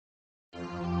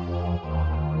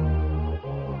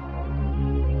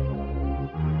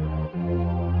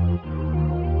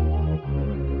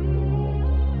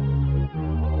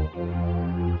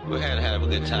had to have a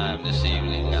good time this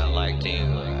evening. I'd like to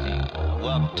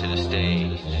welcome to the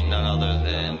stage none other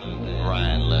than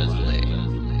Ryan Leslie.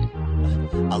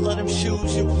 I love them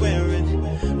shoes you're wearing.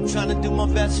 I'm trying to do my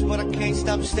best, but I can't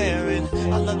stop staring.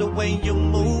 I love the way you're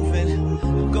moving.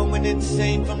 I'm going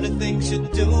insane from the things you're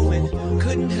doing.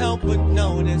 Couldn't help but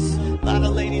notice. A lot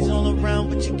of ladies all around,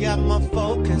 but you got my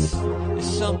focus.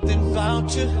 There's something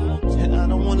about you, and I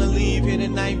don't wanna leave here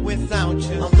tonight without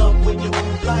you. I love when you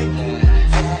move like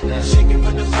that, shaking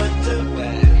from the front to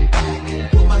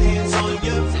back. Put my hands on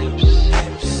your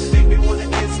hips, make me wanna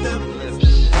kiss them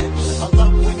lips. I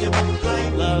love when you move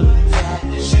like that,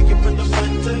 shaking from the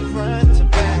front to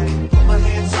back. Put my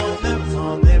hands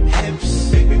on them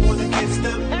hips, make me wanna kiss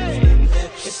them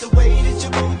lips. It's the way that you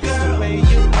move, girl. The way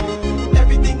you move,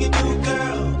 everything you do,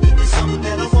 girl. There's something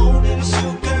that I want, and it's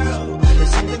you, girl. There's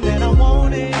something that I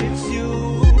want, and it's you,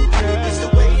 girl. It's the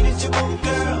way that you move,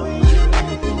 girl.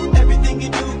 Everything you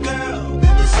do, girl.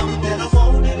 There's something that I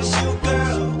want, and it's you,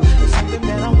 girl. There's something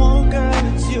that I want, girl,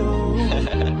 it's you.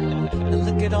 And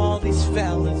look at all these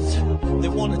fellas, they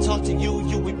wanna talk to you,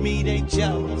 you with me, they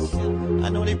jealous. I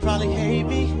know they probably hate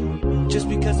me, just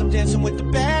because I'm dancing with the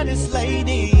baddest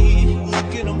lady.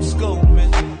 Look at them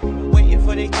scoping, waiting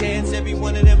for their chance, every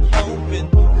one of them hoping.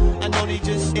 I know they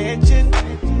just edging,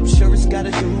 I'm sure it's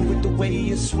gotta do with the way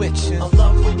you're switching. I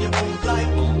love when you move like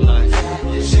that,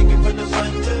 shaking from the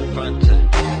front to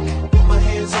back. Put my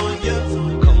hands on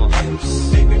you, come on,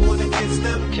 hips, make me wanna kiss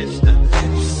them hips.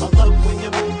 I love when you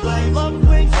move like that,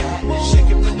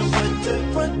 shaking from the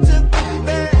front to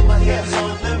back. Put my hands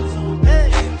on them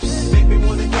hips, make me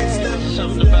wanna kiss them.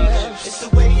 Something about you. It's the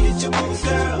way that you move,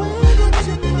 girl.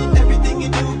 Everything you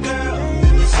do, girl.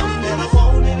 It's something that I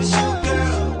want, and it's you,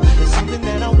 girl. It's something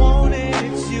that I want, and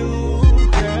it's you,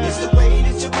 girl. It's the way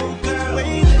that you move, girl.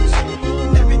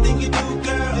 Everything you do,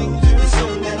 girl. It's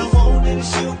something that I want, and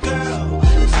it's you, girl.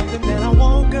 It's something that I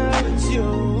want, girl, it's you.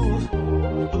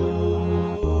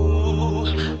 Ooh,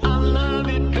 I love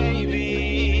it,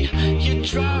 baby. You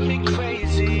drive me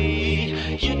crazy.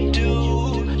 You do,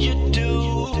 you do.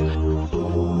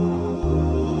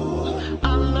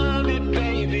 I love it,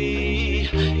 baby.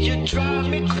 You drive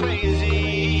me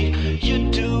crazy. You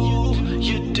do,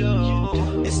 you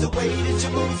do. It's the way that you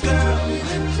move, girl.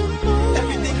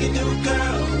 Everything you do,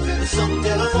 girl. It's something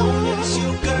that I want, and it's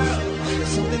you, girl.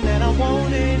 It's something that I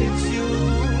want, and it's you,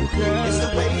 girl. It's the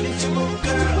way that you move,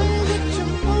 girl.